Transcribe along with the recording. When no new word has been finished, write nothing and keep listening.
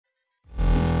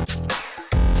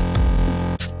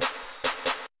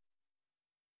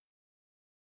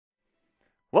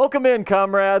Welcome in,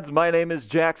 comrades. My name is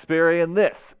Jack Sperry, and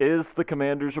this is the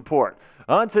Commander's Report.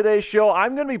 On today's show,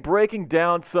 I'm going to be breaking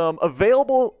down some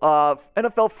available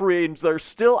NFL free agents that are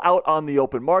still out on the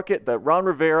open market that Ron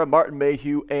Rivera, Martin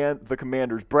Mayhew, and the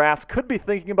Commanders brass could be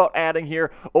thinking about adding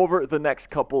here over the next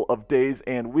couple of days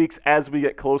and weeks as we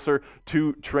get closer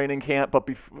to training camp. But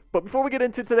before we get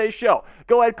into today's show,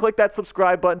 go ahead, click that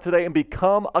subscribe button today and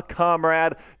become a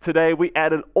comrade today. We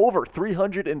added over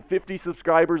 350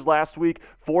 subscribers last week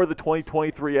for the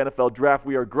 2023 NFL Draft.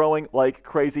 We are growing like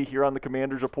crazy here on the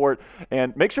Commanders Report.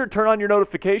 And make sure to turn on your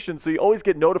notifications so you always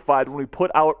get notified when we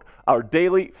put out our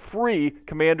daily free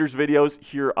Commanders videos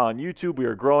here on YouTube. We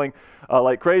are growing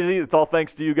like crazy. It's all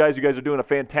thanks to you guys. You guys are doing a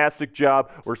fantastic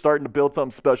job. We're starting to build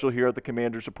something special here at the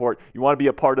Commanders Report. You want to be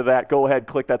a part of that, go ahead,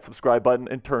 click that subscribe button,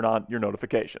 and turn on your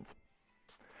notifications.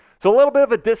 So a little bit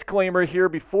of a disclaimer here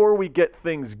before we get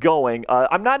things going.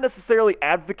 I'm not necessarily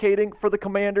advocating for the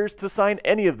Commanders to sign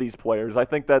any of these players. I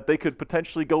think that they could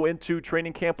potentially go into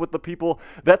training camp with the people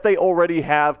that they already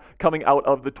have coming out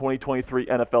of the 2023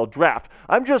 NFL Draft.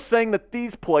 I'm just saying that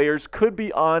these players could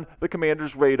be on the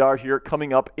Commanders' radar here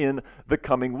coming up in the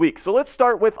coming weeks. So let's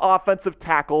start with offensive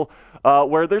tackle,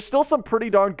 where there's still some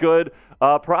pretty darn good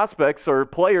prospects or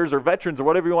players or veterans or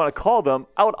whatever you want to call them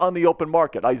out on the open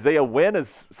market. Isaiah Wynn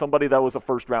is somebody that was a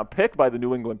first-round pick by the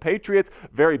New England Patriots.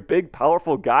 Very big,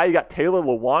 powerful guy. You got Taylor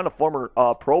Lewan, a former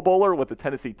Pro Bowler with the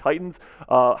Tennessee Titans,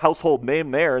 household name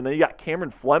there. And then you got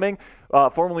Cameron Fleming,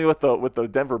 formerly with the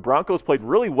Denver Broncos, played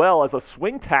really well as a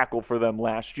swing tackle for them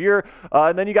last year.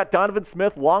 And then you got Donovan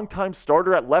Smith, longtime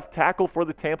starter at left tackle for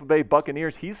the Tampa Bay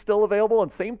Buccaneers. He's still available.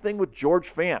 And same thing with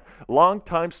George Fant,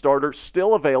 longtime starter,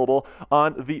 still available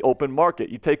on the open market.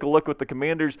 You take a look what the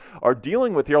Commanders are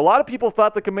dealing with here. A lot of people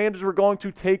thought the Commanders were going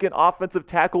to take an offensive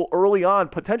tackle early on,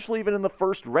 potentially even in the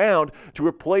first round, to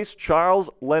replace Charles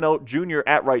Leno Jr.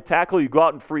 at right tackle. You go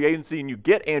out in free agency and you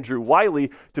get Andrew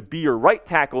Wiley to be your right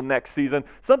tackle next season.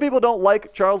 Some people don't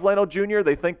like Charles Leno Jr.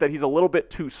 They think that he's a little bit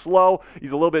too slow.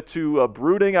 He's a little bit too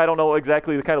brooding. I don't know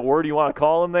exactly the kind of word you want to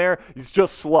call him there. He's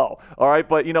just slow. All right,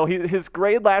 but you know, his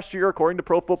grade last year, according to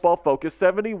Pro Football Focus,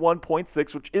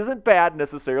 71.6, which isn't bad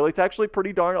necessarily. It's actually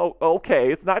pretty darn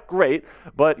okay. It's not great,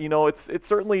 but you know, it's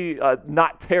certainly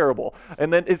not terrible.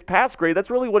 And then his pass grade, that's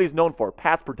really what he's known for,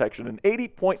 pass protection. An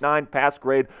 80.9 pass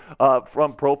grade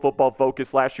from Pro Football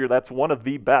Focus last year. That's one of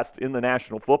the best in the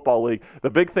National Football League. The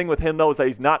big thing with him, though, is that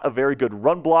he's not a very good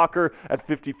run blocker at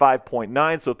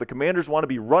 55.9. So if the Commanders want to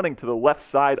be running to the left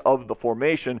side of the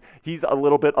formation, he's a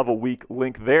little bit of a weak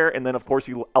link there. And then, of course,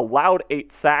 he allowed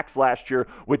 8 sacks last year,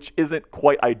 which isn't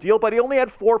quite ideal, but he only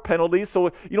had 4 penalties.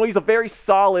 So, you know, he's a very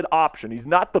solid option. He's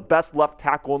not the best left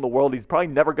tackle in the world. He's probably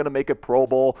never going to make a Pro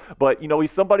Bowl, but, you know,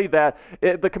 he's somebody that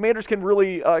the Commanders can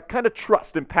really kind of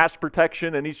trust in pass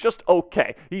protection, and he's just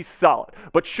okay. He's solid.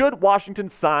 But should Washington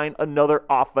sign another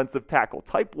offensive tackle?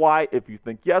 Type Y if you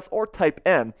think yes, or type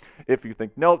N if you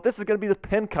think no. This is going to be the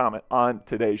pinned comment on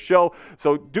today's show.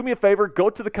 So do me a favor, go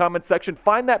to the comment section,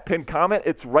 find that pinned comment.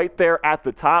 It's right there at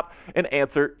the top, and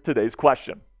answer today's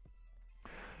question.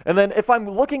 And then if I'm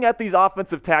looking at these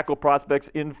offensive tackle prospects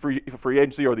in free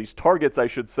agency, or these targets, I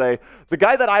should say, the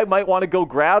guy that I might want to go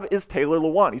grab is Taylor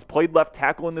Lewan. He's played left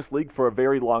tackle in this league for a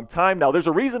very long time. Now, there's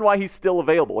a reason why he's still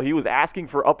available. He was asking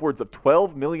for upwards of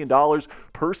 $12 million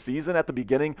per season at the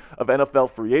beginning of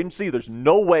NFL free agency. There's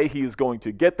no way he is going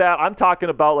to get that. I'm talking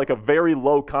about like a very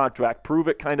low contract, prove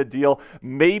it kind of deal.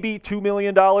 Maybe $2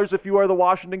 million if you are the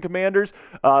Washington Commanders.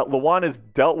 Lewan has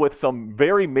dealt with some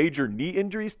very major knee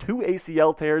injuries, 2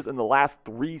 ACL tears in the last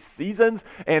 3 seasons,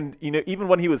 and you know, even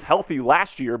when he was healthy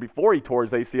last year before he tore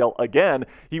his ACL again,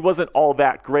 he wasn't all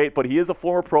that great. But he is a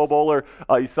former Pro Bowler.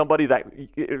 He's somebody that,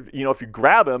 you know, if you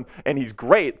grab him and he's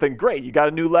great, then great, you got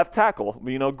a new left tackle,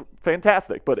 you know,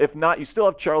 fantastic. But if not, you still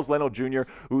have Charles Leno Jr.,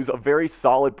 who's a very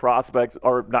solid prospect,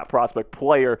 or not prospect,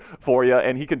 player for you,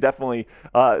 and he can definitely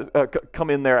come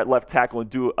in there at left tackle and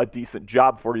do a decent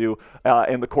job for you,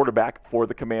 and the quarterback for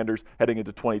the Commanders heading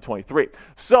into 2023.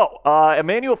 So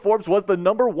Emmanuel Forbes was the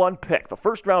 #1 pick, the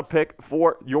first-round pick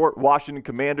for your Washington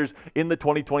Commanders in the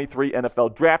 2023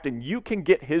 NFL Draft, and you can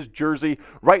get his jersey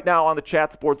right now on the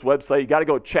Chat Sports website. You got to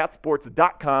go to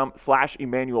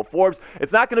chatsports.com/Emmanuel Forbes.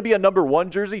 It's not going to be a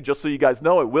 #1 jersey, just so you guys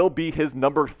know. It will be his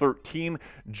number 13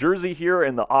 jersey here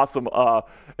in the awesome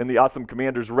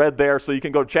Commanders red there. So you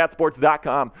can go to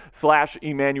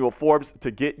chatsports.com/Emmanuel Forbes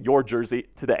to get your jersey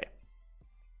today.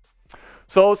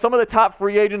 So some of the top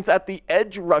free agents at the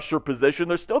edge rusher position,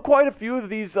 there's still quite a few of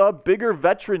these bigger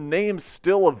veteran names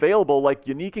still available, like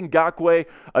Yannick Ngakoue,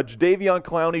 Jadeveon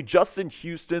Clowney, Justin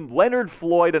Houston, Leonard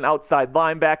Floyd, an outside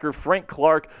linebacker, Frank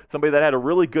Clark, somebody that had a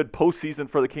really good postseason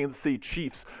for the Kansas City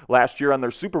Chiefs last year on their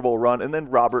Super Bowl run, and then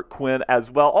Robert Quinn as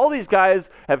well. All these guys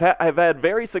have had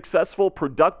very successful,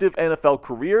 productive NFL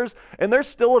careers, and they're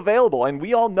still available. And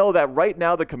we all know that right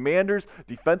now the Commanders'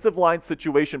 defensive line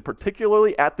situation,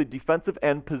 particularly at the defensive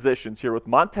end positions here with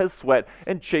Montez Sweat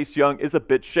and Chase Young, is a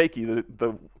bit shaky.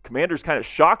 The Commanders kind of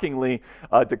shockingly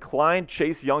declined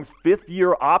Chase Young's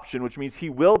fifth-year option, which means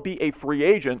he will be a free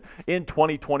agent in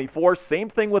 2024. Same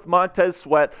thing with Montez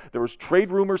Sweat. There was trade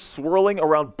rumors swirling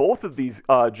around both of these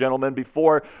gentlemen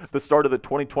before the start of the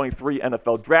 2023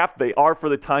 NFL Draft. They are, for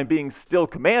the time being, still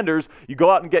Commanders. You go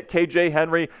out and get KJ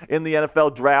Henry in the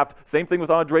NFL Draft. Same thing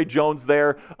with Andre Jones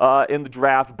there in the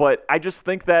draft. But I just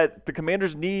think that the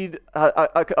Commanders need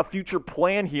a future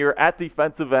plan here at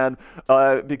defensive end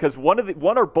because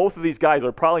one or both of these guys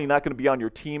are probably not going to be on your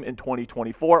team in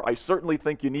 2024. I certainly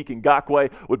think Yannick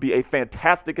Ngakoue would be a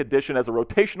fantastic addition as a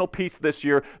rotational piece this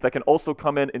year that can also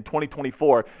come in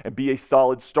 2024 and be a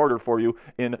solid starter for you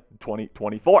in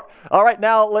 2024. All right,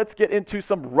 now let's get into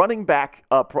some running back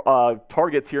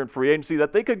targets here in free agency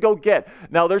that they could go get.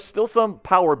 Now, there's still some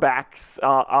power backs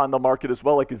on the market as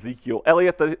well, like Ezekiel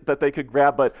Elliott that they could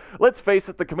grab, but let's face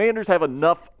it, the Commanders have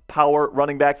enough power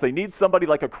running backs. They need somebody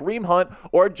like a Kareem Hunt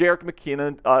or a Jerick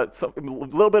McKinnon, a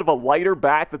little bit of a lighter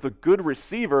back that's a good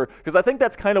receiver, because I think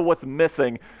that's kind of what's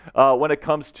missing when it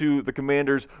comes to the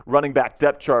Commanders' running back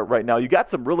depth chart right now. You got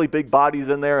some really big bodies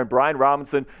in there, and Brian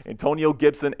Robinson, Antonio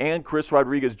Gibson, and Chris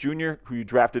Rodriguez Jr., who you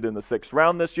drafted in the 6th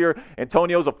round this year.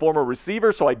 Antonio's a former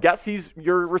receiver, so I guess he's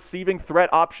your receiving threat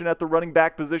option at the running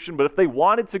back position, but if they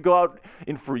wanted to go out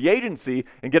in free agency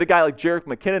and get a guy like Jerick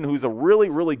McKinnon, who's a really,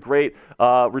 really great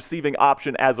receiving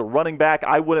option as a running back,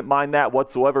 I wouldn't mind that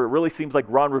whatsoever. It really seems like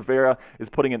Ron Rivera is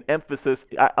putting an emphasis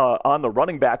on the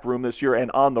running back room this year and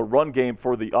on the run game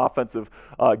for the offensive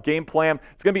game plan.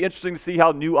 It's going to be interesting to see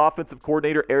how new offensive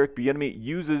coordinator Eric Bieniemy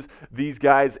uses these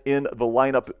guys in the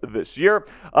lineup this year.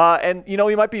 And, you know,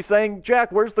 you might be saying,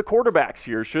 Jack, where's the quarterbacks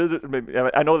here?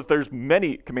 I know that there's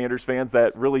many Commanders fans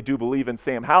that really do believe in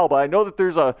Sam Howell, but I know that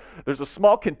there's a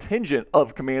small contingent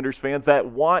of Commanders fans that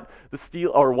want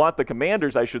the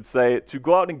Commanders, I should say, to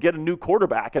go out and get a new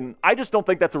quarterback. And I just don't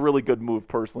think that's a really good move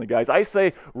personally, guys. I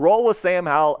say roll with Sam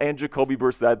Howell and Jacoby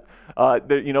Brissett.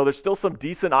 There's still some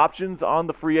decent options on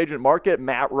the free agent market.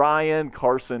 Matt Ryan,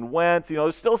 Carson Wentz.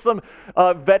 There's still some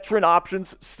veteran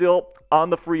options still on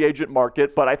the free agent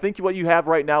market, but I think what you have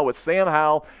right now with Sam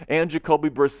Howell and Jacoby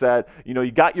Brissett,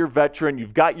 you got your veteran,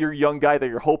 you've got your young guy that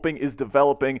you're hoping is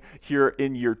developing here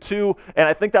in year 2, and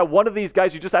I think that one of these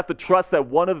guys, you just have to trust that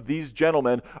one of these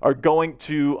gentlemen are going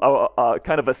to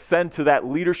kind of ascend to that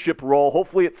leadership role.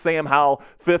 Hopefully it's Sam Howell,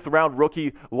 5th round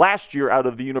rookie last year out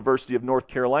of the University of North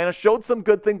Carolina, showed some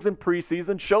good things in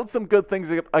preseason, showed some good things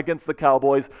against the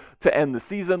Cowboys to end the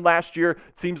season last year.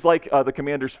 It seems like the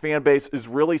Commanders fan base is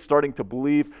really starting to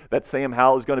believe that Sam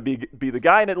Howell is going to be the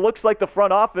guy, and it looks like the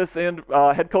front office and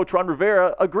head coach Ron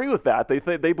Rivera agree with that.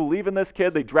 They believe in this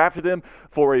kid. They drafted him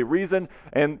for a reason,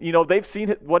 and they've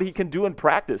seen what he can do in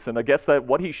practice, and I guess that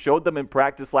what he showed them in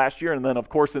practice last year, and then of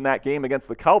course in that game against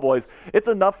the Cowboys, it's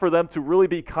enough for them to really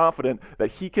be confident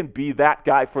that he can be that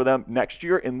guy for them next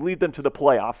year and lead them to the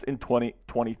playoffs in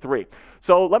 2023.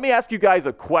 So let me ask you guys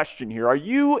a question here. Are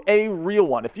you a real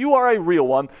one? If you are a real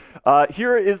one,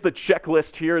 here is the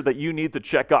checklist here that you need to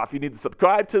check off. You need to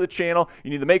subscribe to the channel.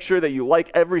 You need to make sure that you like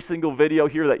every single video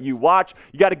here that you watch.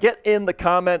 You got to get in the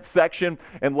comment section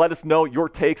and let us know your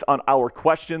takes on our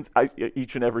questions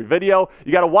each and every video.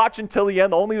 You got to watch until the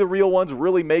end. Only the real ones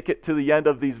really make it to the end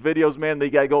of these videos, man. They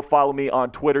got to go follow me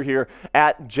on Twitter here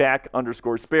at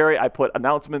Jack_Sperry. I put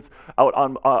announcements out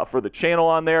on for the channel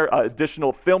on there,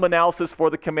 additional film analysis for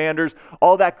the Commanders.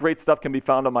 All that great stuff can be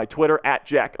found on my Twitter at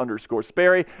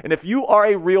Jack_Sperry. And if you are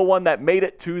a real one that made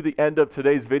it to the end of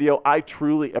today's video, I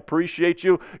truly appreciate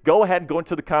you. Go ahead and go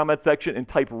into the comment section and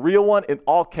type real one in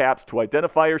all caps to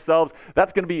identify yourselves.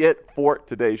 That's going to be it for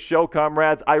today's show,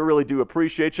 comrades. I really do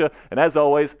appreciate you. And as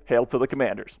always, hail to the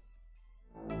Commanders.